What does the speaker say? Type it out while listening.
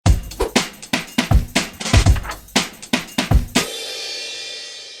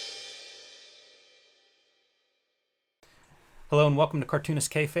Hello and welcome to Cartoonist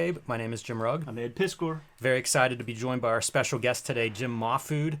Kayfabe. My name is Jim Rugg. I'm Ed Piskor. Very excited to be joined by our special guest today, Jim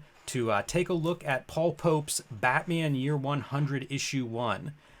Mahfood, to take a look at Paul Pope's Batman Year 100 Issue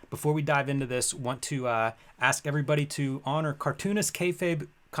 1. Before we dive into this, want to ask everybody to honor Cartoonist Kayfabe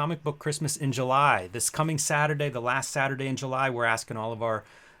Comic Book Christmas in July. This coming Saturday, the last Saturday in July, we're asking all of our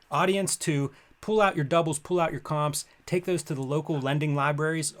audience to pull out your doubles, pull out your comps, take those to the local lending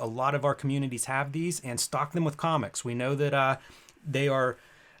libraries. A lot of our communities have these, and stock them with comics. We know that they are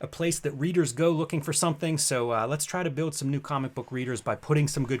a place that readers go looking for something, so let's try to build some new comic book readers by putting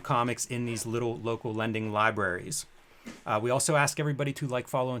some good comics in these little local lending libraries. We also ask everybody to like,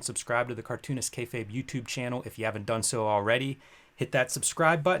 follow, and subscribe to the Cartoonist Kayfabe YouTube channel if you haven't done so already. Hit that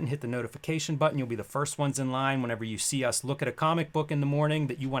subscribe button, hit the notification button. You'll be the first ones in line whenever you see us look at a comic book in the morning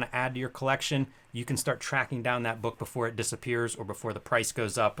that you want to add to your collection. You can start tracking down that book before it disappears or before the price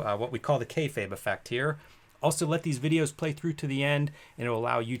goes up, what we call the kayfabe effect here. Also, let these videos play through to the end, and it will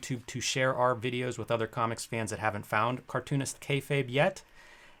allow YouTube to share our videos with other comics fans that haven't found Cartoonist Kayfabe yet.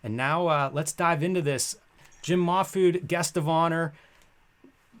 And now let's dive into this. Jim Mahfood, guest of honor.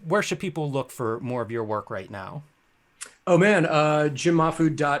 Where should people look for more of your work right now? Oh man,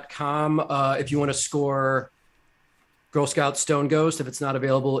 jimmahfood.com. If you want to score Girl Scout Stone Ghost, if it's not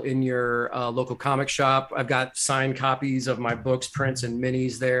available in your local comic shop, I've got signed copies of my books, prints, and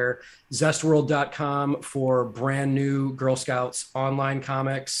minis there. Zestworld.com for brand new Girl Scouts online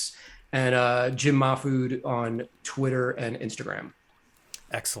comics, and Jim Mahfood on Twitter and Instagram.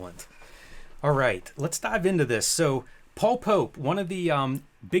 Excellent. All right, let's dive into this. So Paul Pope, one of the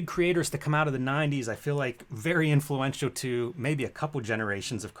big creators to come out of the 90s, I feel like very influential to maybe a couple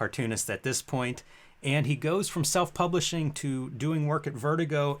generations of cartoonists at this point. And he goes from self-publishing to doing work at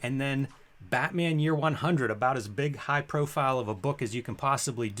Vertigo, and then Batman Year 100, about as big, high profile of a book as you can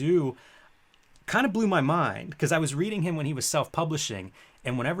possibly do, kind of blew my mind because I was reading him when he was self-publishing.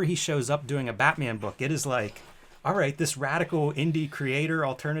 And whenever he shows up doing a Batman book, it is like, all right, this radical indie creator,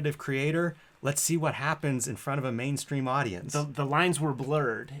 alternative creator, let's see what happens in front of a mainstream audience. The lines were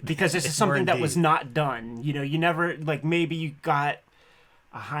blurred because this is something that was not done. You know, you never, like, maybe you got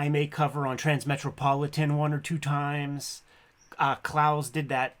a Jaime cover on Transmetropolitan one or two times. Klaus did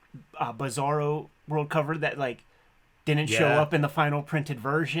that Bizarro World cover that, like, didn't show up in the final printed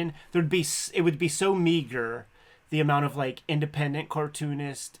version. It would be so meager, the amount of, like, independent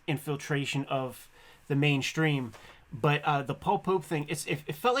cartoonist infiltration of the mainstream. But the Paul Pope thing,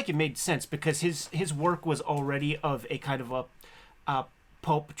 it felt like it made sense because his work was already of a kind of a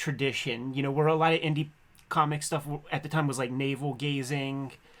pulp tradition, you know, where a lot of indie comic stuff at the time was like navel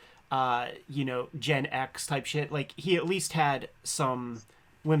gazing, you know, Gen X type shit. Like, he at least had some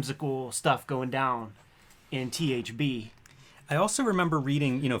whimsical stuff going down in THB. I also remember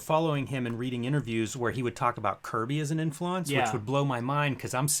reading, you know, following him and reading interviews where he would talk about Kirby as an influence, which would blow my mind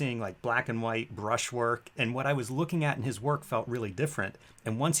because I'm seeing like black and white brushwork, and what I was looking at in his work felt really different.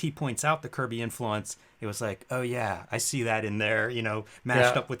 And once he points out the Kirby influence, it was like, oh yeah, I see that in there, you know,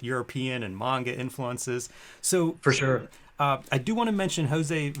 mashed up with European and manga influences. So For sure. I do want to mention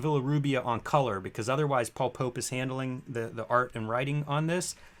Jose Villarrubia on color because otherwise Paul Pope is handling the art and writing on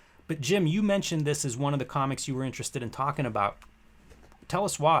this. But Jim, you mentioned this as one of the comics you were interested in talking about. Tell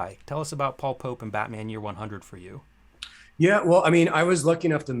us why. Tell us about Paul Pope and Batman Year 100 for you. Yeah, well, I mean, I was lucky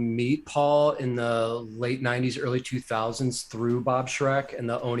enough to meet Paul in the late 90s, early 2000s through Bob Schreck and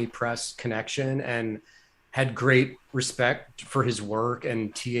the Oni Press connection, and had great respect for his work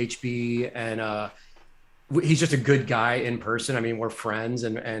and THB. And he's just a good guy in person. I mean, we're friends,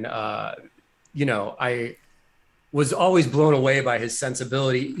 and you know, I was always blown away by his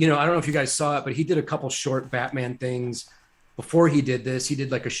sensibility. You know, I don't know if you guys saw it, but he did a couple short Batman things before he did this. He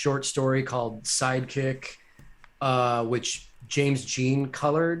did like a short story called Sidekick, which James Jean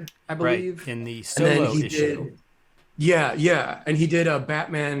colored, I believe. Right, in the solo issue. And he did a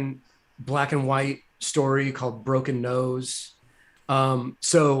Batman black and white story called Broken Nose.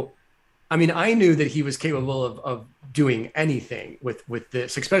 So, I mean, I knew that he was capable of doing anything with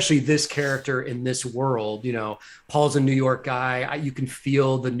this, especially this character in this world. You know, Paul's a New York guy. You can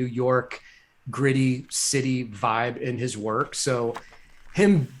feel the New York gritty city vibe in his work. So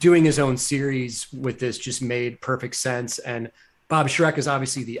him doing his own series with this just made perfect sense. And Bob Schreck is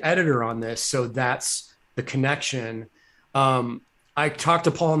obviously the editor on this, so that's the connection. I talked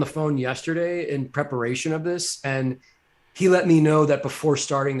to Paul on the phone yesterday in preparation of this, and he let me know that before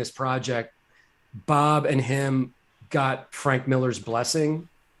starting this project, Bob and him got Frank Miller's blessing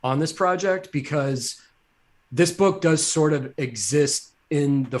on this project, because this book does sort of exist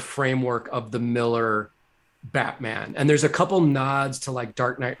in the framework of the Miller Batman. And there's a couple nods to like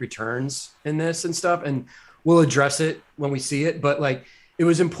Dark Knight Returns in this and stuff. And we'll address it when we see it. But like, it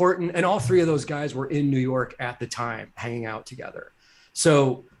was important. And all three of those guys were in New York at the time, hanging out together.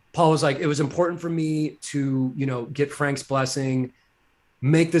 So Paul was like, it was important for me to, you know, get Frank's blessing,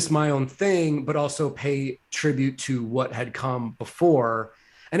 make this my own thing, but also pay tribute to what had come before.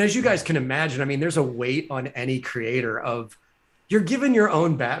 And as you guys can imagine, I mean, there's a weight on any creator of, you're given your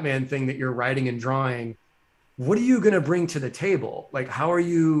own Batman thing that you're writing and drawing. What are you going to bring to the table? Like, how are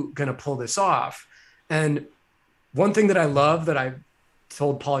you going to pull this off? And one thing that I love that I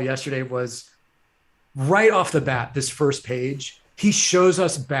told Paul yesterday was, right off the bat, this first page, he shows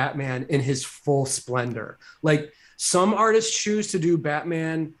us Batman in his full splendor. Like, some artists choose to do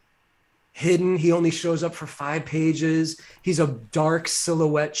Batman hidden. He only shows up for 5 pages. He's a dark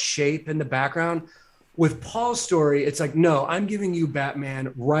silhouette shape in the background. With Paul's story, it's like, no, I'm giving you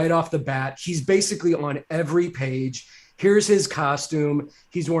Batman right off the bat. He's basically on every page. Here's his costume.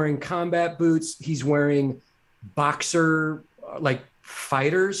 He's wearing combat boots. He's wearing boxer, like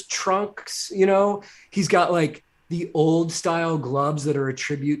fighters trunks, you know? He's got like the old style gloves that are a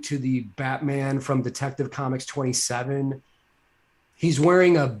tribute to the Batman from Detective Comics 27. He's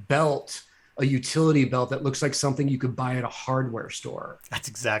wearing a belt, a utility belt that looks like something you could buy at a hardware store. That's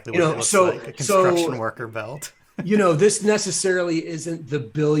exactly what it looks like, a construction worker belt. You know, this necessarily isn't the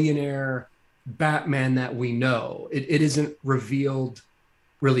billionaire Batman that we know. It isn't revealed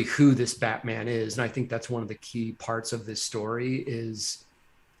really who this Batman is. And I think that's one of the key parts of this story is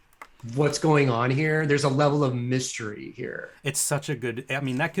what's going on here. There's a level of mystery here. It's such a good, I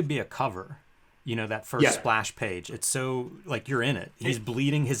mean, that could be a cover. You know, that first splash page. It's so, like, you're in it. He's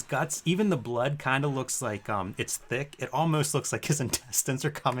bleeding his guts. Even the blood kind of looks like it's thick. It almost looks like his intestines are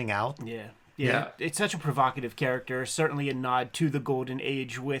coming out. Yeah. It's such a provocative character. Certainly a nod to the Golden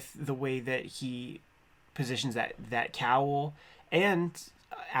Age with the way that he positions that cowl. And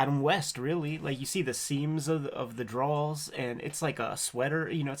Adam West, really. Like, you see the seams of the draws, and it's like a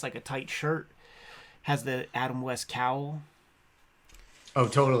sweater. You know, it's like a tight shirt. Has the Adam West cowl. Oh,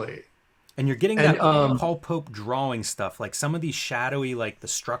 totally. And you're getting that Paul Pope drawing stuff, like some of these shadowy, like the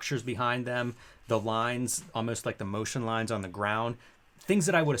structures behind them, the lines, almost like the motion lines on the ground, things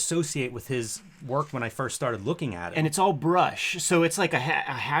that I would associate with his work when I first started looking at it. And it's all brush, so it's like a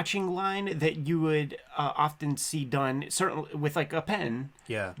hatching line that you would often see done, certainly with like a pen.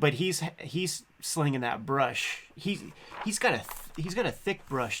 Yeah. But he's slinging that brush. He's got a thick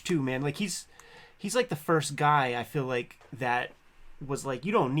brush too, man. Like he's like the first guy I feel like that was like,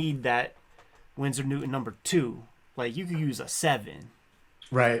 you don't need that Winsor Newton number 2. Like, you could use a 7.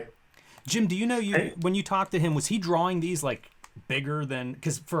 Right. Jim, do you know, when you talked to him, was he drawing these like bigger than,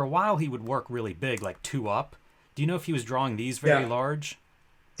 because for a while he would work really big, like 2 up. Do you know if he was drawing these very large?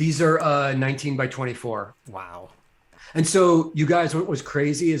 These are 19 by 24. Wow. And so, you guys, what was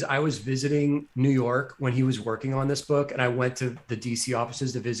crazy is I was visiting New York when he was working on this book, and I went to the DC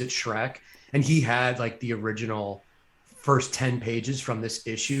offices to visit Shrek, and he had like the original first 10 pages from this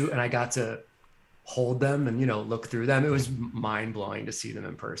issue, and I got to hold them and, you know, look through them. It was mind blowing to see them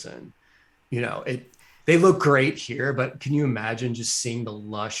in person. You know, they look great here, but can you imagine just seeing the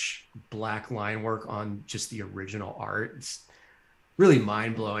lush black line work on just the original art? It's really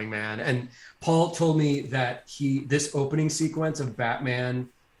mind blowing, man. And Paul told me that this opening sequence of Batman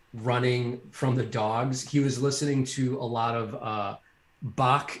running from the dogs, he was listening to a lot of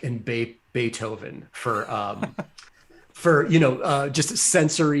Bach and Beethoven for you know, just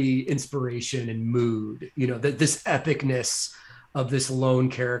sensory inspiration and mood, you know, this epicness of this lone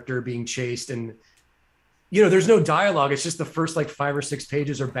character being chased. And, you know, there's no dialogue. It's just the first like 5 or 6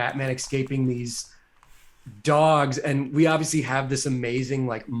 pages are Batman escaping these dogs. And we obviously have this amazing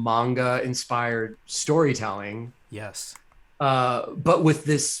like manga inspired storytelling. Yes. But with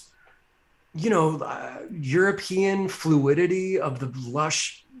this, you know, European fluidity of the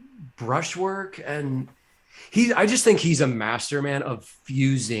lush brushwork, and I just think he's a master, man, of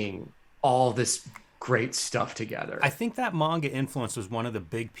fusing all this great stuff together. I think that manga influence was one of the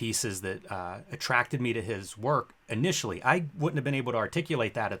big pieces that attracted me to his work initially. I wouldn't have been able to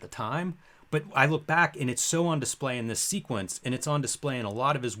articulate that at the time, but I look back and it's so on display in this sequence, and it's on display in a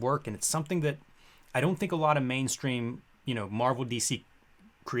lot of his work, and it's something that I don't think a lot of mainstream, you know, Marvel DC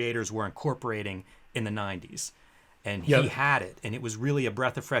creators were incorporating in the 90s. And he had it, and it was really a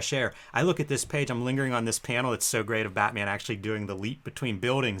breath of fresh air. I look at this page, I'm lingering on this panel. It's so great of Batman actually doing the leap between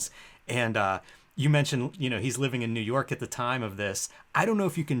buildings. And you mentioned, you know, he's living in New York at the time of this. I don't know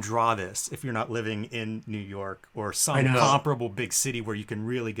if you can draw this if you're not living in New York or some comparable big city where you can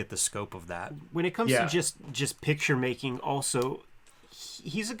really get the scope of that. When it comes to just picture making also,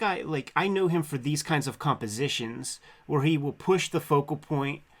 he's a guy, like, I know him for these kinds of compositions where he will push the focal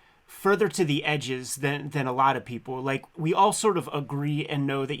point further to the edges than a lot of people. Like, we all sort of agree and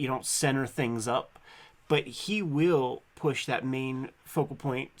know that you don't center things up, but he will push that main focal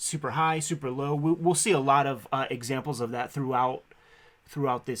point super high, super low. We'll see a lot of examples of that throughout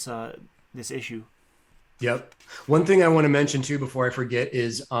this issue. Yep. One thing I want to mention too before I forget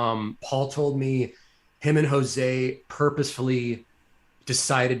is Paul told me him and Jose purposefully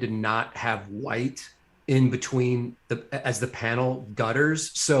decided to not have white in between as the panel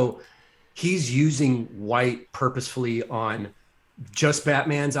gutters. So he's using white purposefully on just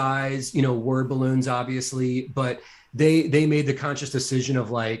Batman's eyes, word balloons, obviously, but they made the conscious decision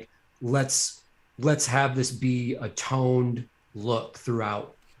of like, let's have this be a toned look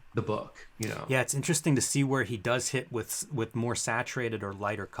throughout the book, Yeah, it's interesting to see where he does hit with more saturated or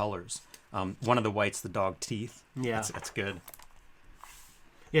lighter colors. One of the whites, the dog teeth. Yeah, that's good.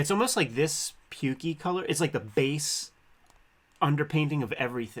 Yeah, it's almost like this pukey color. It's like the base underpainting of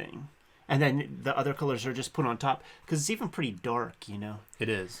everything, and then the other colors are just put on top because it's even pretty dark. It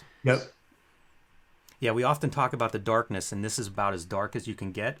is. Yep. Yeah, we often talk about the darkness, and this is about as dark as you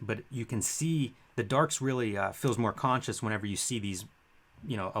can get. But you can see the darks really feels more conscious whenever you see these.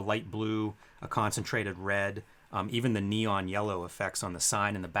 A light blue, a concentrated red, even the neon yellow effects on the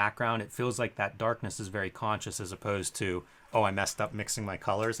sign in the background. It feels like that darkness is very conscious as opposed to, oh, I messed up mixing my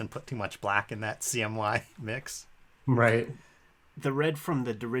colors and put too much black in that CMY mix. Right. The red from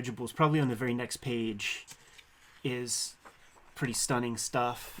the dirigibles, probably on the very next page, is pretty stunning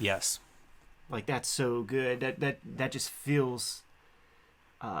stuff. Yes. Like, that's so good. That just feels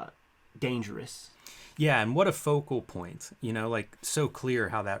dangerous. Yeah, and what a focal point, like so clear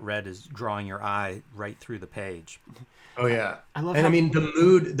how that red is drawing your eye right through the page. Oh yeah. I love and I mean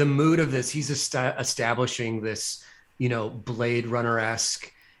the mood of this, he's establishing this, Blade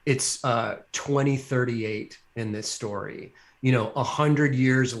Runner-esque. It's 2038 in this story. 100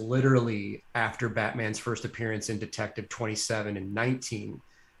 years literally after Batman's first appearance in Detective 27 in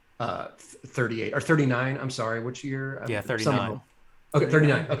 1938 or 39, I'm sorry, which year? Yeah, 39. Okay,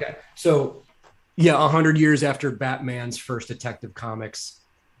 39. Okay. So yeah, 100 years after Batman's first Detective Comics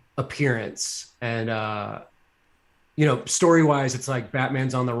appearance. And, story-wise, it's like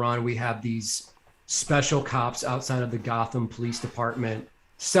Batman's on the run. We have these special cops outside of the Gotham Police Department,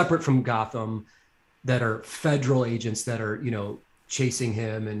 separate from Gotham, that are federal agents that are, chasing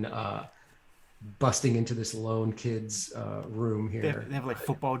him and busting into this lone kid's room here. They have like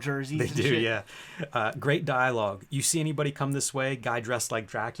football jerseys. They and do, shit. yeah. Great dialogue. You see anybody come this way, guy dressed like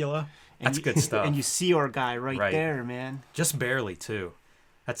Dracula? That's good stuff. And you see our guy right there, man. Just barely, too.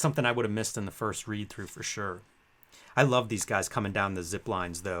 That's something I would have missed in the first read through for sure. I love these guys coming down the zip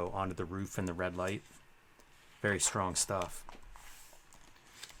lines, though, onto the roof in the red light. Very strong stuff.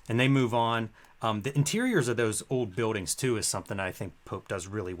 And they move on. The interiors of those old buildings, too, is something I think Pope does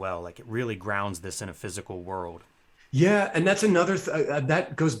really well. Like, it really grounds this in a physical world. Yeah, and that's another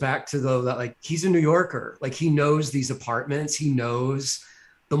that goes back to that, like, he's a New Yorker. Like, he knows these apartments. He knows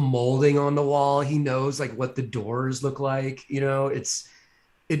the molding on the wall. He knows like what the doors look like.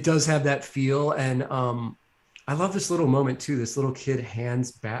 It does have that feel. And I love this little moment too. This little kid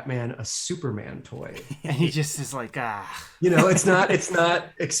hands Batman a Superman toy. And he just is like, it's not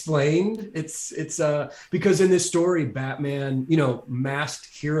explained. It's because in this story, Batman,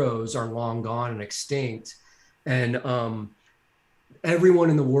 masked heroes are long gone and extinct. And everyone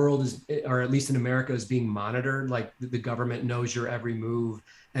in the world is, or at least in America, is being monitored. Like the government knows your every move.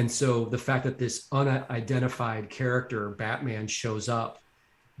 And so the fact that this unidentified character, Batman, shows up,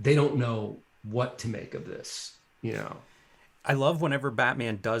 they don't know what to make of this, I love whenever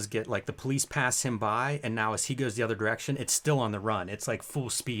Batman does get, like, the police pass him by, and now as he goes the other direction, it's still on the run. It's like full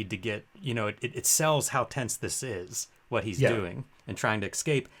speed to get, it sells how tense this is, what he's doing and trying to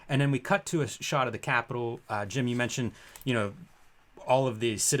escape. And then we cut to a shot of the Capitol. Jim, you mentioned, all of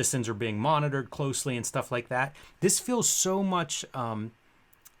the citizens are being monitored closely and stuff like that. This feels so much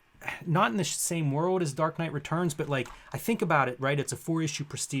not in the same world as Dark Knight Returns, but like, I think about it, right? It's a 4-issue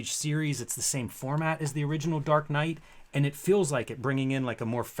prestige series. It's the same format as the original Dark Knight. And it feels like it bringing in like a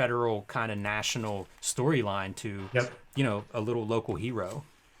more federal kind of national storyline to, a little local hero.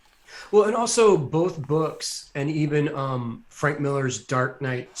 Well, and also both books and even Frank Miller's Dark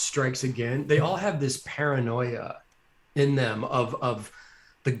Knight Strikes Again, they all have this paranoia in them of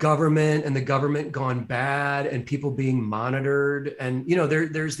the government and the government gone bad and people being monitored. And,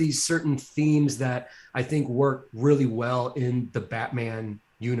 there's these certain themes that I think work really well in the Batman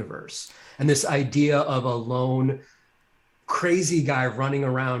universe. And this idea of a lone crazy guy running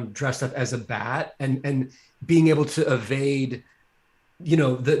around dressed up as a bat and being able to evade,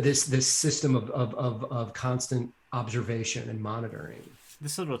 this system of constant observation and monitoring.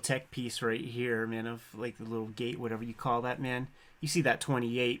 This little tech piece right here, man, of like the little gate, whatever you call that, man. You see that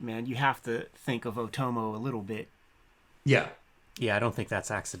 28, man. You have to think of Otomo a little bit. Yeah. Yeah, I don't think that's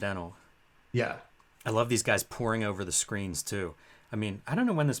accidental. Yeah. I love these guys pouring over the screens too. I mean, I don't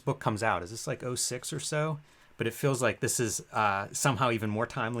know when this book comes out. Is this like '06 or so? But it feels like this is somehow even more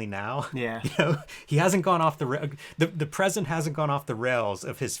timely now. Yeah. You know, he hasn't gone off the present hasn't gone off the rails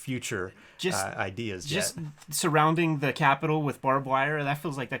of his future ideas just yet. Surrounding the Capitol with barbed wire, that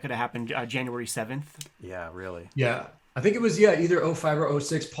feels like that could have happened January 7th. Yeah, really. Yeah. I think it was, either '05 or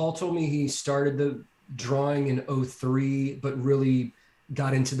 '06. Paul told me he started the drawing in '03, but really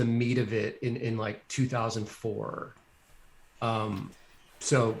got into the meat of it in like 2004.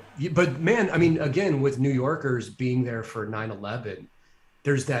 So, but man, I mean, again, with New Yorkers being there for 9/11,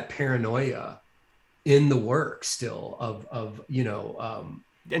 there's that paranoia in the work still of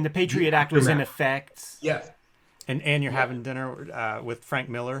and the Patriot Act was in effect. Yeah. And you're having dinner with Frank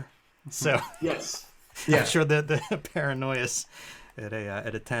Miller. So yes. Yeah. I'm sure the paranoia's at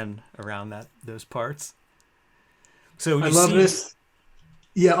a 10 around those parts. So I love this.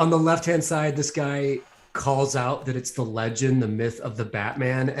 Yeah, on the left-hand side, this guy calls out that it's the legend, the myth of the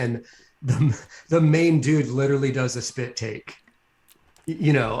Batman, and the main dude literally does a spit take.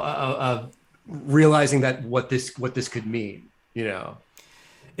 Realizing that what this could mean.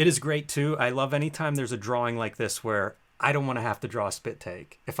 It is great too. I love anytime there's a drawing like this where I don't want to have to draw a spit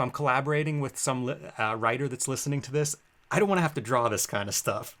take. If I'm collaborating with some writer that's listening to this, I don't want to have to draw this kind of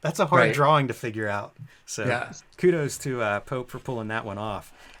stuff. That's a hard drawing to figure out. So kudos to Pope for pulling that one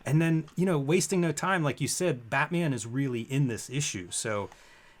off. And then, wasting no time, like you said, Batman is really in this issue. So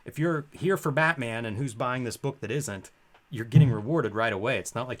if you're here for Batman and who's buying this book that isn't, you're getting rewarded right away.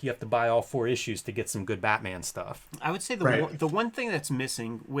 It's not like you have to buy all 4 issues to get some good Batman stuff. I would say the one thing that's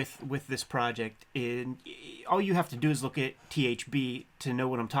missing with this project is all you have to do is look at THB to know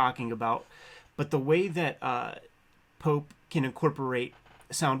what I'm talking about. But the way that Pope can incorporate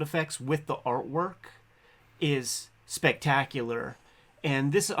sound effects with the artwork is spectacular.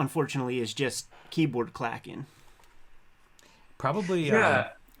 And this, unfortunately, is just keyboard clacking. Probably,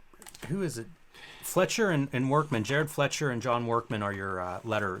 who is it? Fletcher and Workman. Jared Fletcher and John Workman are your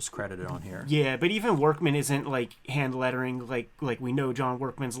letters credited on here. Yeah, but even Workman isn't like hand lettering like we know John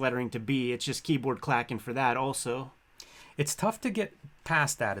Workman's lettering to be. It's just keyboard clacking for that also. It's tough to get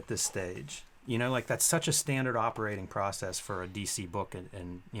past that at this stage. Like that's such a standard operating process for a DC book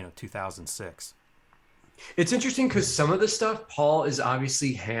in 2006. It's interesting because some of the stuff Paul is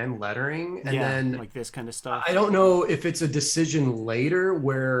obviously hand lettering, and then like this kind of stuff. I don't know if it's a decision later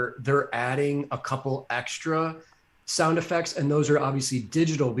where they're adding a couple extra sound effects, and those are obviously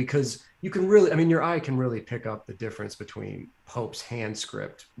digital because you can really, your eye can really pick up the difference between Pope's hand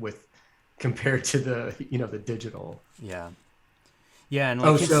script compared to the digital. Yeah, and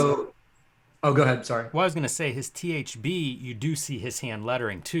like Oh, go ahead. Sorry. Well, I was going to say his THB, you do see his hand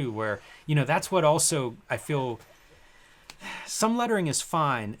lettering too, where, that's what also I feel some lettering is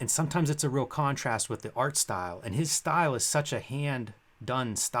fine. And sometimes it's a real contrast with the art style. And his style is such a hand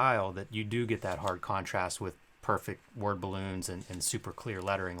done style that you do get that hard contrast with perfect word balloons and super clear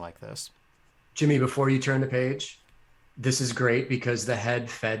lettering like this. Jimmy, before you turn the page, this is great because the head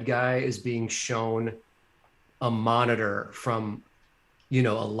Fed guy is being shown a monitor from a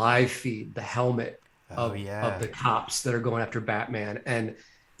live feed, the helmet of the cops that are going after Batman. And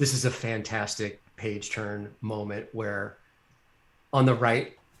this is a fantastic page turn moment where on the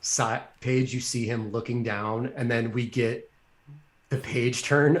right side page, you see him looking down, and then we get the page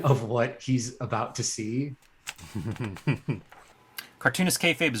turn of what he's about to see. Cartoonist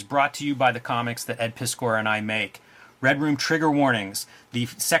Kayfabe is brought to you by the comics that Ed Piskor and I make. Red Room Trigger Warnings. The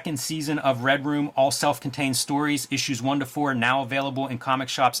second season of Red Room, all self-contained stories, issues 1 to 4, now available in comic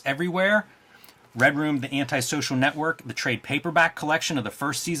shops everywhere. Red Room, The Antisocial Network, the trade paperback collection of the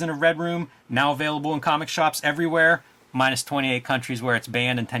first season of Red Room, now available in comic shops everywhere, minus 28 countries where it's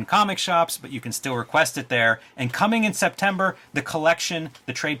banned and 10 comic shops, but you can still request it there. And coming in September, the collection,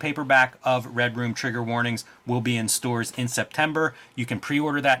 the trade paperback of Red Room Trigger Warnings will be in stores in September. You can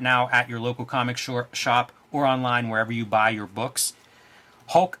pre-order that now at your local comic shop or online wherever you buy your books.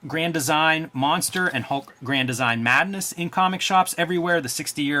 Hulk Grand Design Monster and Hulk Grand Design Madness in comic shops everywhere. The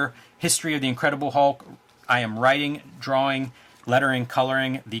 60-year history of the Incredible Hulk. I am writing, drawing, lettering,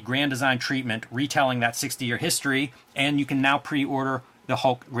 coloring the Grand Design treatment, retelling that 60-year history. And you can now pre-order the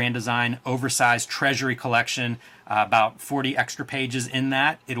Hulk Grand Design Oversized Treasury Collection, about 40 extra pages in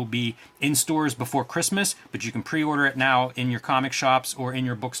that. It'll be in stores before Christmas, but you can pre-order it now in your comic shops or in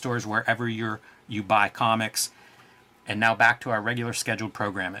your bookstores wherever you buy comics. And now back to our regular scheduled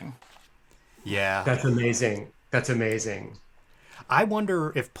programming. Yeah. That's amazing. I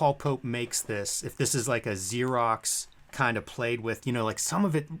wonder if Paul Pope makes this, if this is like a Xerox kind of played with, like some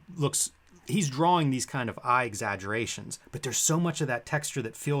of it looks, he's drawing these kind of eye exaggerations, but there's so much of that texture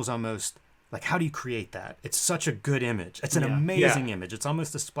that feels almost like, how do you create that? It's such a good image. It's an amazing image. It's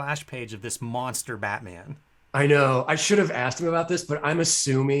almost a splash page of this monster Batman. I know. I should have asked him about this, but I'm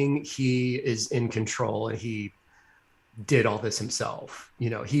assuming he is in control and he did all this himself.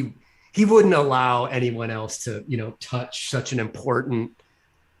 He wouldn't allow anyone else to, touch such an important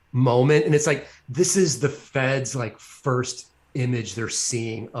moment. And it's like, this is the Fed's like first image they're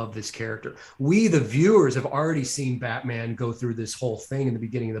seeing of this character. We, the viewers, have already seen Batman go through this whole thing in the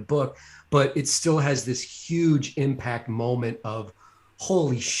beginning of the book, but it still has this huge impact moment of,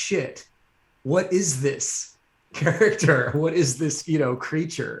 holy shit, what is this character? What is this,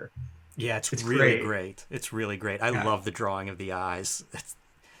 creature? Yeah, it's really great. It's really great. I love the drawing of the eyes.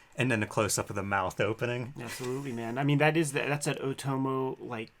 And then the close-up of the mouth opening. Absolutely, man. I mean, that's an Otomo,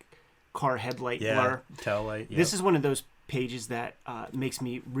 like, car headlight blur. Tail light. Yep. This is one of those pages that makes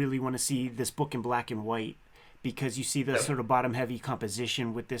me really want to see this book in black and white, because you see the sort of bottom-heavy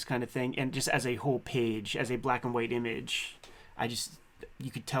composition with this kind of thing, and just as a whole page, as a black and white image,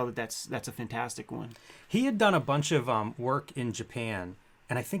 you could tell that's a fantastic one. He had done a bunch of work in Japan,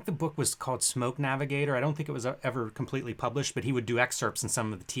 and I think the book was called Smoke Navigator. I don't think it was ever completely published, but he would do excerpts in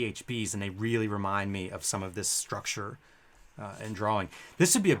some of the THBs, and they really remind me of some of this structure and drawing.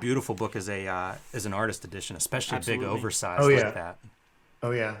 This would be a beautiful book as an artist edition, especially Absolutely. big oversized like that. Oh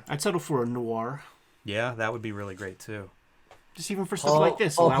yeah. I'd settle for a noir. Yeah, that would be really great too. Just even for stuff like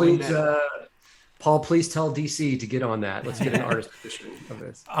this. Paul, please tell DC to get on that. Let's get an artist edition of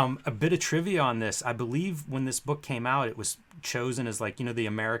this. A bit of trivia on this. I believe when this book came out, it was chosen as like, the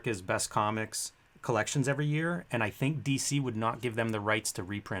America's Best Comics collections every year. And I think DC would not give them the rights to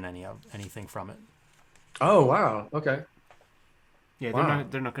reprint anything from it. Oh, wow. Okay. Yeah,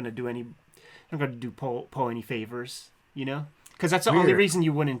 they're not going to do any. They're going to do Paul any favors, because that's the only reason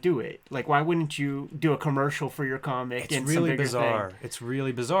you wouldn't do it. Like, why wouldn't you do a commercial for your comic? It's really bizarre. Thing? It's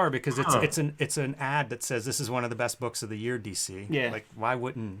really bizarre because it's an ad that says this is one of the best books of the year, DC. Yeah. Like, why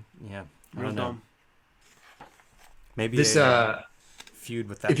wouldn't? Yeah. I don't know. Maybe this feud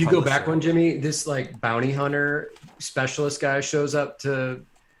with that. If you go back one, Jimmy, this like bounty hunter specialist guy shows up to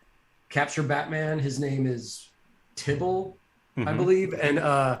capture Batman. His name is Tibble, I believe, and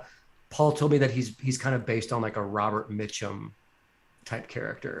Paul told me that he's kind of based on like a Robert Mitchum type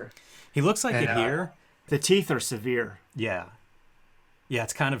character. He looks like it here. The teeth are severe. Yeah. Yeah,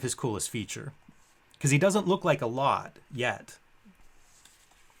 it's kind of his coolest feature. Because he doesn't look like a lot yet.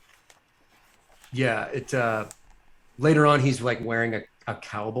 Yeah, later on he's like wearing a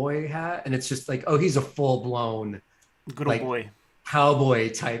cowboy hat, and it's just like, oh, he's a full-blown good old boy cowboy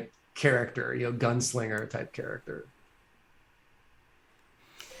type character, gunslinger type character.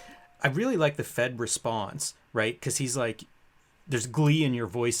 I really like the Fed response, right? Because he's like, there's glee in your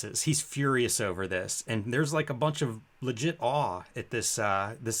voices. He's furious over this, and there's like a bunch of legit awe at this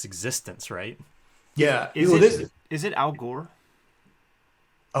existence, right? Yeah. Is it Al Gore?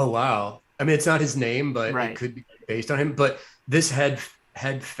 Oh wow! I mean, it's not his name, but it could be based on him. But this head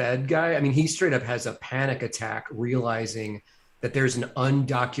Fed guy, I mean, he straight up has a panic attack, realizing that there's an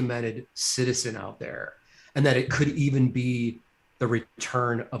undocumented citizen out there, and that it could even be the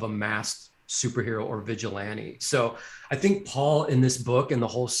return of a masked superhero or vigilante. So I think Paul in this book and the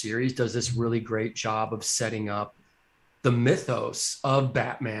whole series does this really great job of setting up the mythos of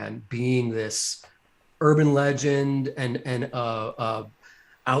Batman being this urban legend and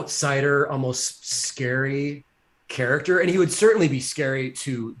outsider, almost scary character. And he would certainly be scary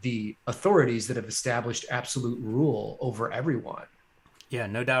to the authorities that have established absolute rule over everyone. Yeah,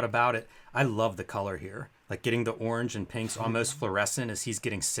 no doubt about it. I love the color here. Like getting the orange and pinks almost fluorescent as he's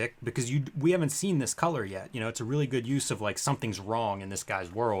getting sick, because we haven't seen this color yet. It's a really good use of like something's wrong in this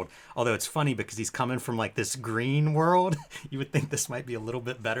guy's world. Although it's funny because he's coming from like this green world. You would think this might be a little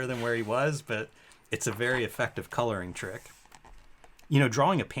bit better than where he was, but it's a very effective coloring trick.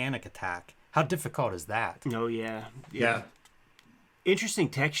 Drawing a panic attack, how difficult is that? Oh, yeah. Interesting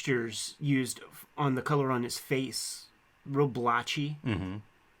textures used on the color on his face. Real blotchy. Mm-hmm.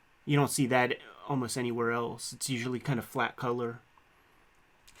 You don't see that almost anywhere else. It's usually kind of flat color.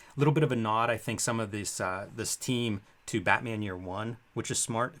 A little bit of a nod, I think, some of this team to Batman Year One, which is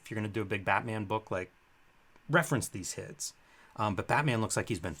smart. If you're going to do a big Batman book, like reference these hits. But Batman looks like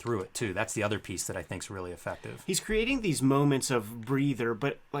he's been through it too. That's the other piece that I think is really effective. He's creating these moments of breather,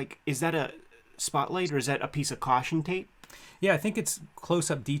 but like, is that a spotlight or is that a piece of caution tape? Yeah, I think it's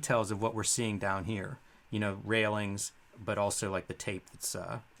close-up details of what we're seeing down here. Railings, but also like the tape that's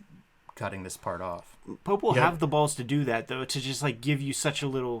cutting this part off. Pope will have the balls to do that, though, to just like give you such a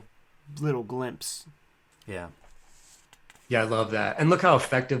little glimpse. Yeah. Yeah, I love that. And look how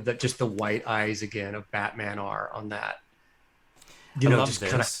effective that just the white eyes again of Batman are on that. You know, just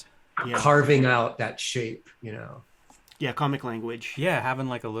kind of carving out that shape, you know. Yeah, comic language. Yeah, having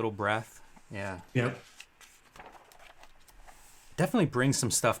like a little breath. Yeah. Yep. Definitely brings some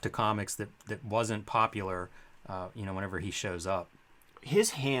stuff to comics that wasn't popular, you know, whenever he shows up.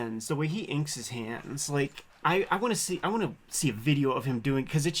 His hands, the way he inks his hands, like I want to see a video of him doing,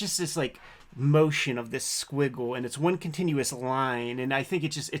 because it's just this like motion of this squiggle, and it's one continuous line, and I think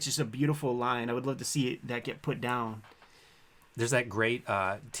it's just a beautiful line. I would love to see that get put down. There's that great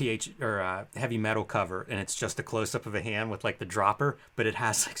heavy metal cover, and it's just a close up of a hand with like the dropper, but it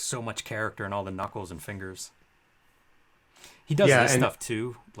has like so much character in all the knuckles and fingers. He does this stuff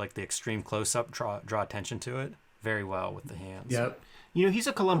too, like the extreme close up, draw attention to it very well with the hands. Yep. You know, he's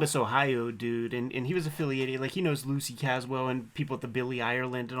a Columbus, Ohio dude, and he was affiliated, like, he knows Lucy Caswell and people at the Billy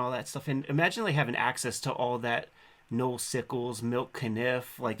Ireland and all that stuff. And imagine, like, having access to all that. Noel Sickles, Milt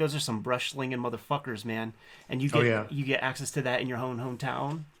Caniff, like, those are some brush-slinging motherfuckers, man. And you get access to that in your own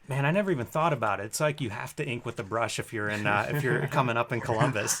hometown. Man, I never even thought about it. It's like you have to ink with the brush if you're if you're coming up in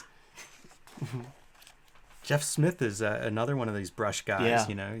Columbus. Jeff Smith is another one of these brush guys. Yeah.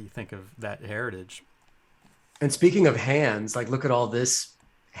 You know, you think of that heritage. And speaking of hands, like, look at all this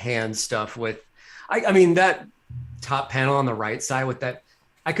hand stuff with, I mean, that top panel on the right side with that,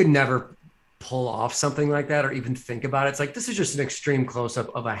 I could never pull off something like that or even think about it. It's like, this is just an extreme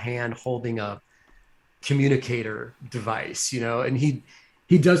close-up of a hand holding a communicator device, you know, and he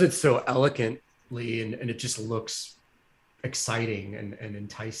does it so elegantly, and it just looks exciting and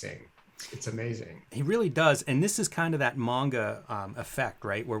enticing. It's amazing. He really does. And this is kind of that manga effect,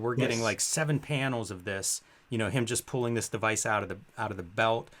 right? Where we're getting like 7 panels of this, you know, him just pulling this device out of the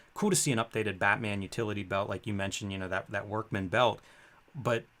belt. Cool to see an updated Batman utility belt, like you mentioned, you know, that Workman belt.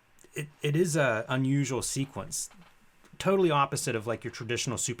 But it is a unusual sequence. Totally opposite of like your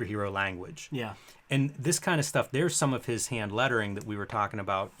traditional superhero language. Yeah. And this kind of stuff, there's some of his hand lettering that we were talking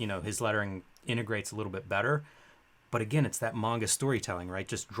about, you know, his lettering integrates a little bit better. But again, it's that manga storytelling, right?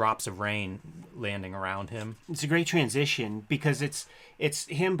 Just drops of rain landing around him. It's a great transition because it's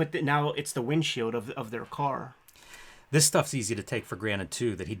him, but now it's the windshield of their car. This stuff's easy to take for granted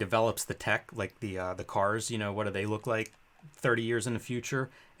too, that he develops the tech, like the cars, you know, what do they look like 30 years in the future?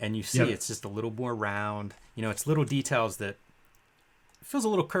 And you see it's just a little more round. You know, it's little details that feels a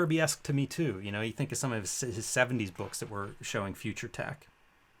little Kirby-esque to me too. You know, you think of some of his 70s books that were showing future tech.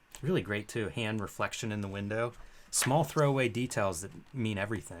 Really great too. Hand reflection in the window. Small throwaway details that mean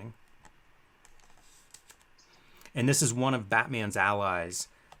everything. And this is one of Batman's allies,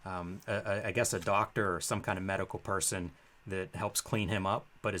 I guess a doctor or some kind of medical person that helps clean him up,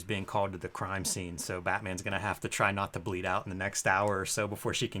 but is being called to the crime scene. So Batman's going to have to try not to bleed out in the next hour or so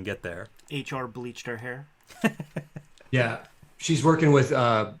before she can get there. HR bleached her hair. Yeah. She's working with,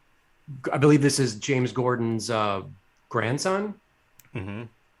 I believe this is James Gordon's grandson,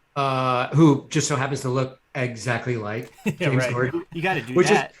 who just so happens to look exactly like James Gordon. You got to do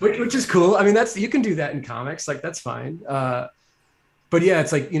that. Which is cool. I mean, you can do that in comics. Like, that's fine. But yeah,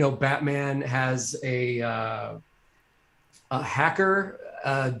 it's like, you know, Batman has a hacker,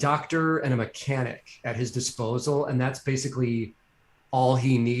 a doctor, and a mechanic at his disposal. And that's basically all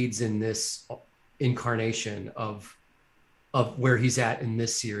he needs in this incarnation of where he's at in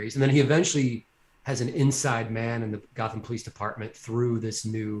this series. And then he eventually has an inside man in the Gotham Police Department through this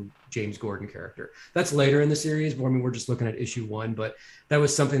new James Gordon character. That's later in the series. I mean, we're just looking at issue 1, but that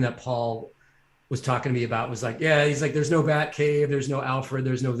was something that Paul was talking to me about, was like, yeah, he's like, there's no Batcave, there's no Alfred,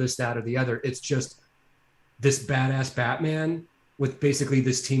 there's no this, that, or the other. It's just this badass Batman with basically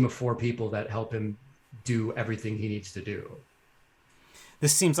this team of 4 people that help him do everything he needs to do.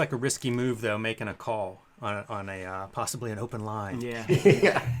 This seems like a risky move, though, making a call on a possibly an open line. Yeah.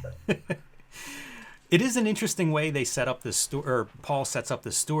 Yeah. It is an interesting way they set up this story, or Paul sets up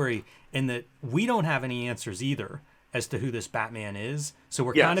this story, in that we don't have any answers either as to who this Batman is. So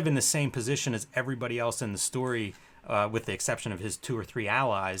we're kind of in the same position as everybody else in the story, with the exception of his 2 or 3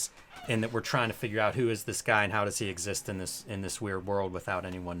 allies, in that we're trying to figure out who is this guy and how does he exist in this weird world without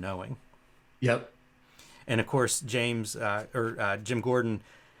anyone knowing. Yep. And of course, Jim Gordon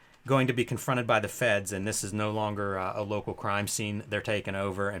going to be confronted by the feds, and this is no longer a local crime scene. They're taking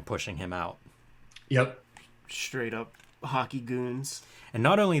over and pushing him out. Yep. Straight up hockey goons. And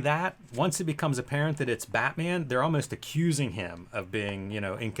not only that, once it becomes apparent that it's Batman, they're almost accusing him of being, you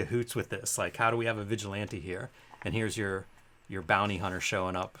know, in cahoots with this. Like, how do we have a vigilante here? And here's your bounty hunter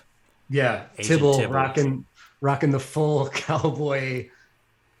showing up. Yeah. Agent Tibble rocking the full cowboy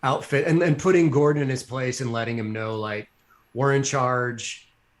outfit and putting Gordon in his place and letting him know, like, we're in charge,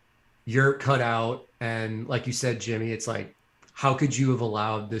 you're cut out. And like you said, Jimmy, it's like, how could you have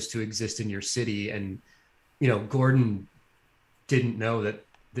allowed this to exist in your city? And, Gordon didn't know that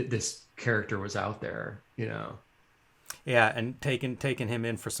this character was out there, Yeah, and taking him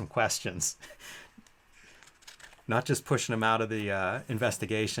in for some questions. Not just pushing him out of the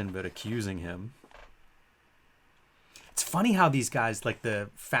investigation, but accusing him. It's funny how these guys, like the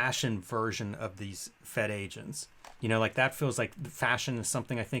fashion version of these Fed agents, like that feels like fashion is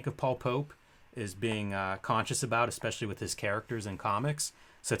something I think of Paul Pope is being conscious about, especially with his characters in comics.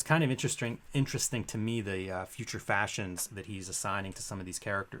 So it's kind of interesting to me, the future fashions that he's assigning to some of these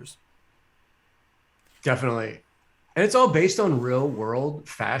characters. Definitely. And it's all based on real world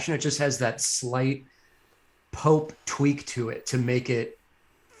fashion. It just has that slight Pope tweak to it to make it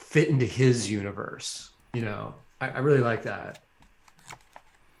fit into his universe. I really like that.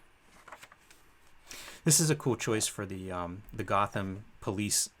 This is a cool choice for the Gotham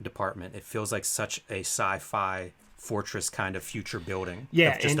Police Department. It feels like such a sci-fi fortress kind of future building.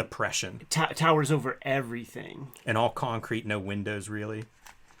 Yeah, of just oppression. Towers over everything. And all concrete, no windows really.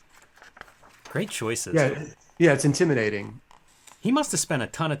 Great choices. Yeah, it's intimidating. He must have spent a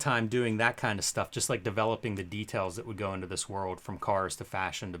ton of time doing that kind of stuff, just like developing the details that would go into this world, from cars to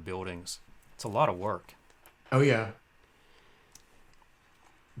fashion to buildings. It's a lot of work. Oh, yeah.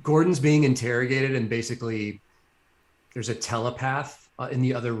 Gordon's being interrogated, and basically there's a telepath in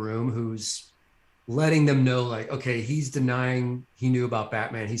the other room who's letting them know, like, okay, he's denying he knew about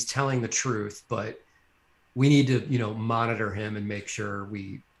Batman. He's telling the truth, but we need to, monitor him and make sure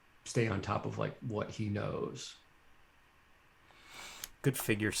we stay on top of, like, what he knows. Good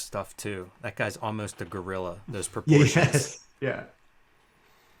figure stuff, too. That guy's almost a gorilla, those proportions. Yes. Yeah.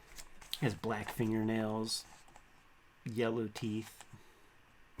 He has black fingernails, yellow teeth.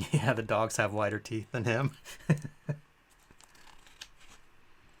 Yeah, the dogs have whiter teeth than him.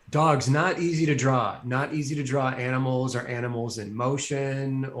 Dogs, not easy to draw. Not easy to draw animals or animals in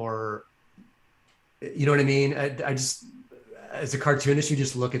motion, or, you know what I mean? I just, as a cartoonist, you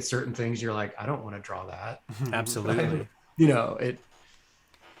just look at certain things, you're like, I don't want to draw that. Absolutely.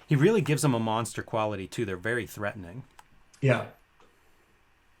 He really gives them a monster quality, too. They're very threatening. Yeah.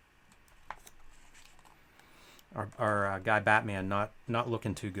 Our guy Batman not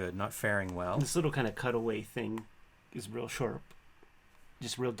looking too good, not faring well. This little kind of cutaway thing is real sharp.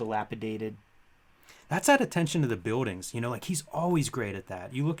 Just real dilapidated. That's that attention to the buildings. Like he's always great at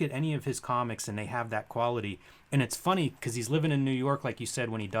that. You look at any of his comics and they have that quality. And it's funny because he's living in New York, like you said,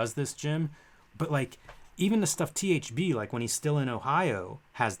 when he does this, Jim. But like even the stuff THB, like when he's still in Ohio,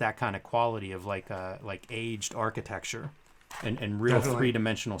 has that kind of quality of like aged architecture and real Definitely.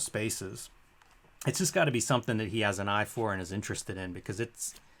 three-dimensional spaces. It's just got to be something that he has an eye for and is interested in, because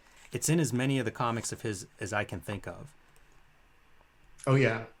it's in as many of the comics of his as I can think of. Oh,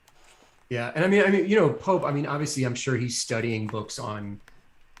 yeah. Yeah. And I mean, Pope, obviously I'm sure he's studying books on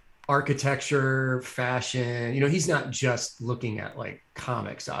architecture, fashion. He's not just looking at like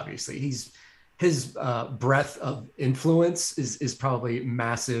comics, obviously. His breadth of influence is probably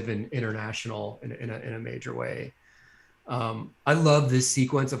massive and international in a major way. I love this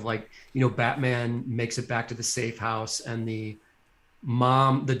sequence of like, Batman makes it back to the safe house, and the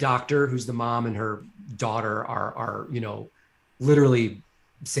doctor who's the mom and her daughter are literally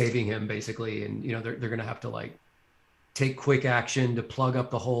saving him basically. And, they're going to have to like take quick action to plug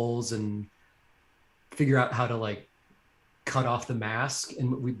up the holes and figure out how to like cut off the mask.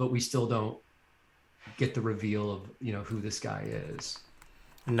 But we still don't get the reveal of, who this guy is.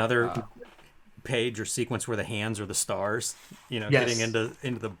 Another page or sequence where the hands are the stars, Yes. Getting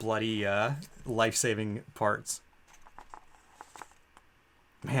into the bloody life-saving parts.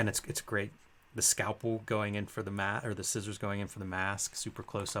 Man, it's great. The scalpel going in for the or the scissors going in for the mask, super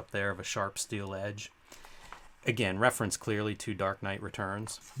close up there of a sharp steel edge. Again, reference clearly to Dark Knight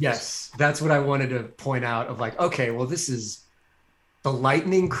Returns. Yes, that's what I wanted to point out, of like, okay, well, this is the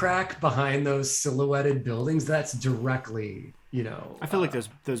lightning crack behind those silhouetted buildings. That's directly, I feel like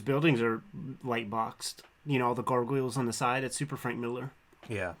those buildings are light boxed. All the gargoyles on the side. It's super Frank Miller.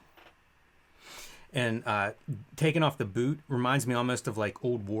 Yeah. And taking off the boot reminds me almost of like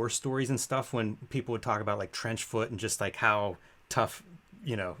old war stories and stuff, when people would talk about like trench foot and just like how tough,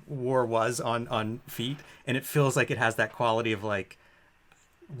 war was on feet. And it feels like it has that quality of like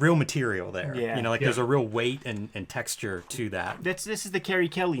real material there. Yeah. There's a real weight and texture to that. This is the Carrie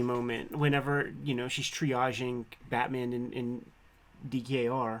Kelly moment whenever, she's triaging Batman in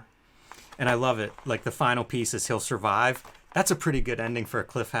DKR. And I love it. Like the final piece is he'll survive. That's a pretty good ending for a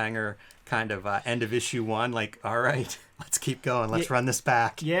cliffhanger kind of end of issue 1. Like, all right, Let's keep going. Let's run this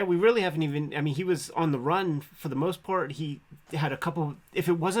back. Yeah, we really haven't even. I mean, he was on the run for the most part. He had a couple. If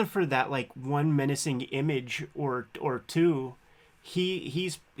it wasn't for that, like one menacing image or two,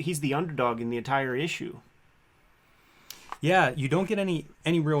 he's the underdog in the entire issue. Yeah, you don't get any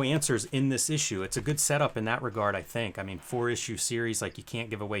real answers in this issue. It's a good setup in that regard, I think. I mean, 4-issue series, like you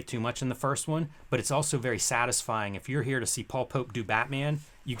can't give away too much in the first one, but it's also very satisfying. If you're here to see Paul Pope do Batman,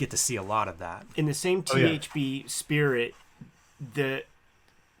 you get to see a lot of that. In the same THB spirit, the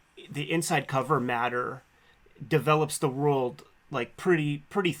inside cover matter develops the world like pretty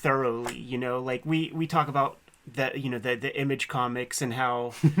thoroughly. You know, like we talk about that, you know, the Image comics and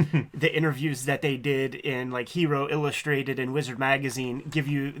how the interviews that they did in like Hero Illustrated and Wizard Magazine give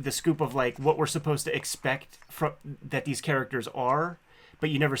you the scoop of like what we're supposed to expect from that these characters are,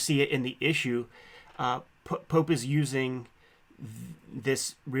 but you never see it in the issue. Pope is using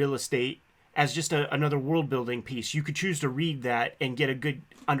this real estate as just another world building piece. You could choose to read that and get a good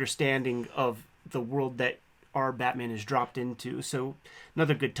understanding of the world that our Batman is dropped into. So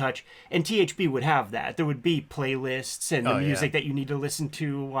another good touch. And THB would have that. There would be playlists and the music that you need to listen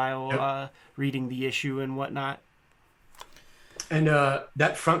to while reading the issue and whatnot. And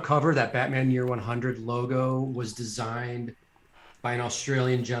that front cover, that Batman Year 100 logo, was designed by an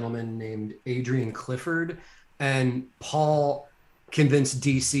Australian gentleman named Adrian Clifford. And Paul convinced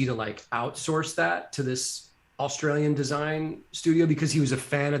DC to like outsource that to this Australian design studio because he was a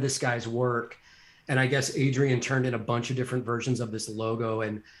fan of this guy's work. And I guess Adrian turned in a bunch of different versions of this logo.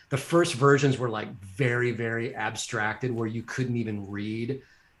 And the first versions were like very, very abstracted where you couldn't even read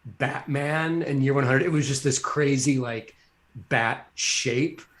Batman in Year 100. It was just this crazy like bat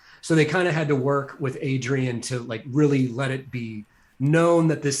shape. So they kind of had to work with Adrian to like really let it be known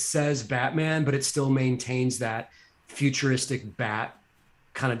that this says Batman, but it still maintains that futuristic bat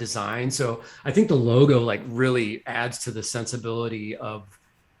kind of design. So I think the logo like really adds to the sensibility of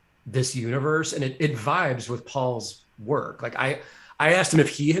this universe, and it vibes with Paul's work. Like I asked him if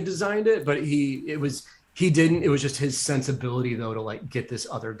he had designed it, but he didn't. It was just his sensibility though to like get this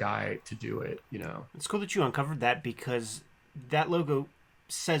other guy to do it, you know. It's cool that you uncovered that because that logo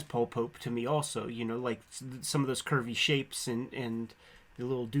says Paul Pope to me also, you know, like some of those curvy shapes and the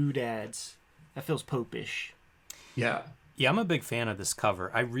little doodads. That feels Pope-ish. Yeah. Yeah, I'm a big fan of this cover.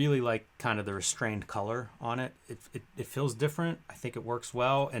 I really like kind of the restrained color on it. It feels different. I think it works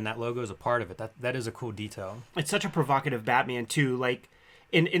well, and that logo is a part of it. That is a cool detail. It's such a provocative Batman too, like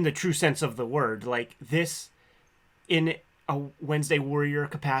in the true sense of the word. Like this in a Wednesday Warrior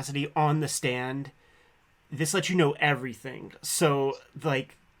capacity on the stand, this lets you know everything. So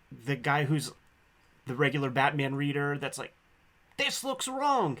like the guy who's the regular Batman reader that's like, this looks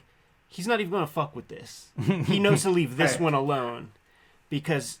wrong. He's not even going to fuck with this. He knows to leave this one alone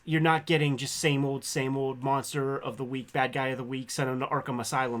because you're not getting just same old monster of the week, bad guy of the week, sent on the Arkham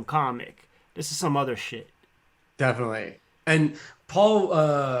Asylum comic. This is some other shit. Definitely. And Paul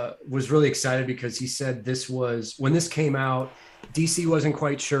was really excited because he said this was, when this came out, DC wasn't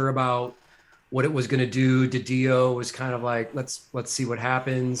quite sure about what it was going to do. DiDio was kind of like, let's see what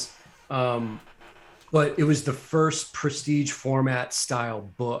happens. But it was the first prestige format style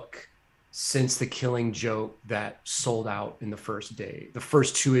book since The Killing Joke that sold out in the first day. The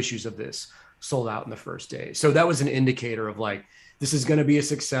first 2 issues of this sold out in the first day. So that was an indicator of like, this is going to be a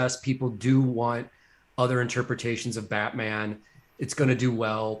success. People do want other interpretations of Batman. It's going to do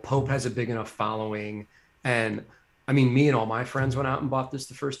well. Pope has a big enough following. And I mean, me and all my friends went out and bought this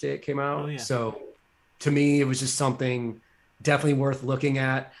the first day it came out. Oh, yeah. So to me, it was just something definitely worth looking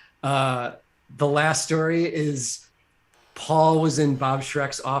at. The last story is Paul was in Bob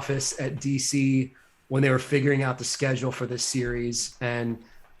Schreck's office at DC when they were figuring out the schedule for this series. And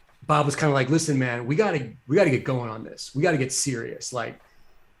Bob was kind of like, listen, man, we gotta get going on this. We got to get serious. Like,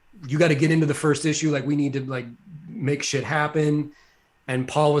 you got to get into the first issue. Like, we need to like make shit happen. And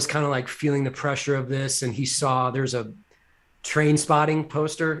Paul was kind of like feeling the pressure of this. And he saw there's a Train Spotting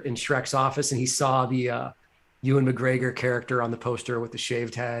poster in Schreck's office. And he saw the Ewan McGregor character on the poster with the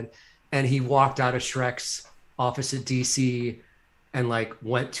shaved head. And he walked out of Schreck's office at DC and like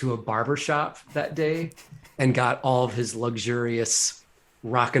went to a barber shop that day and got all of his luxurious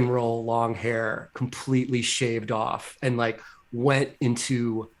rock and roll long hair completely shaved off and like went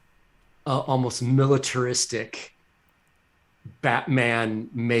into almost militaristic Batman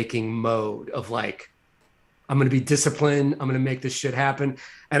making mode of like, I'm going to be disciplined. I'm going to make this shit happen.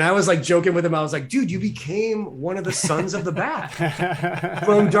 And I was like joking with him. I was like, dude, you became one of the sons of the Bat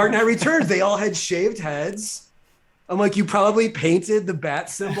from Dark Knight Returns. They all had shaved heads. I'm like, you probably painted the bat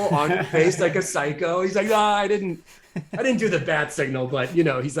symbol on your face like a psycho. He's like, I didn't do the bat signal, but you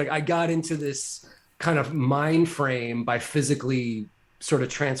know, he's like, I got into this kind of mind frame by physically sort of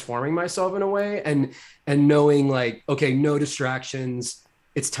transforming myself in a way, and knowing like, okay, no distractions.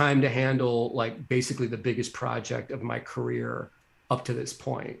 It's time to handle like basically the biggest project of my career up to this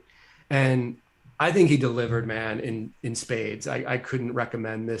point. And I think he delivered, man, in spades. I couldn't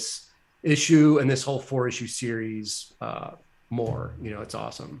recommend this issue and this whole 4-issue series more. You know, it's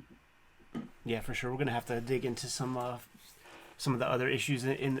awesome. Yeah, for sure. We're gonna have to dig into some of the other issues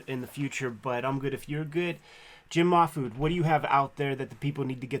in the future. But I'm good if you're good. Jim Mahfood, what do you have out there that the people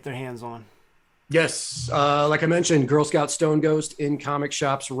need to get their hands on? Yes, like I mentioned, Girl Scout Stone Ghost in comic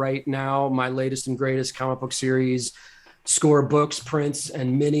shops right now. My latest and greatest comic book series. Score books, prints,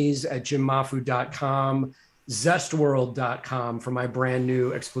 and minis at jimmahfood.com, zestworld.com for my brand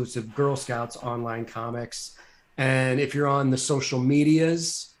new exclusive Girl Scouts online comics. And if you're on the social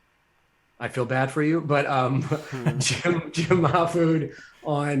medias, I feel bad for you, but Jim Mahfood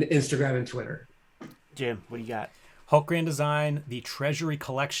on Instagram and Twitter. Jim, what do you got? Hulk Grand Design, the Treasury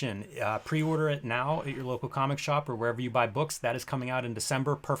Collection. Pre-order it now at your local comic shop or wherever you buy books. That is coming out in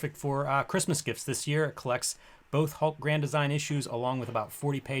December. Perfect for Christmas gifts this year. It collects both Hulk Grand Design issues along with about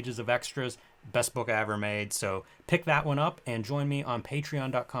 40 pages of extras. Best book I ever made. So pick that one up and join me on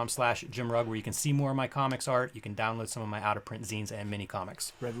patreon.com/JimRugg, where you can see more of my comics art. You can download some of my out-of-print zines and mini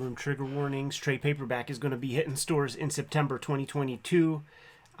comics. Red Room Trigger Warnings trade paperback is going to be hitting stores in September 2022.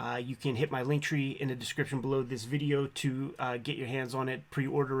 You can hit my link tree in the description below this video to get your hands on it,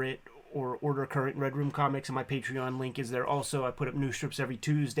 pre-order it, or order current Red Room comics. And my Patreon link is there also. I put up new strips every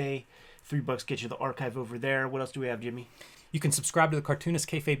Tuesday. $3 gets you the archive over there. What else do we have, Jimmy? You can subscribe to the Cartoonist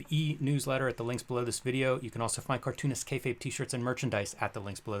Kayfabe e-newsletter at the links below this video. You can also find Cartoonist Kayfabe t-shirts and merchandise at the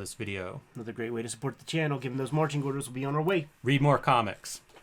links below this video. Another great way to support the channel, given those marching orders will be on our way. Read more comics.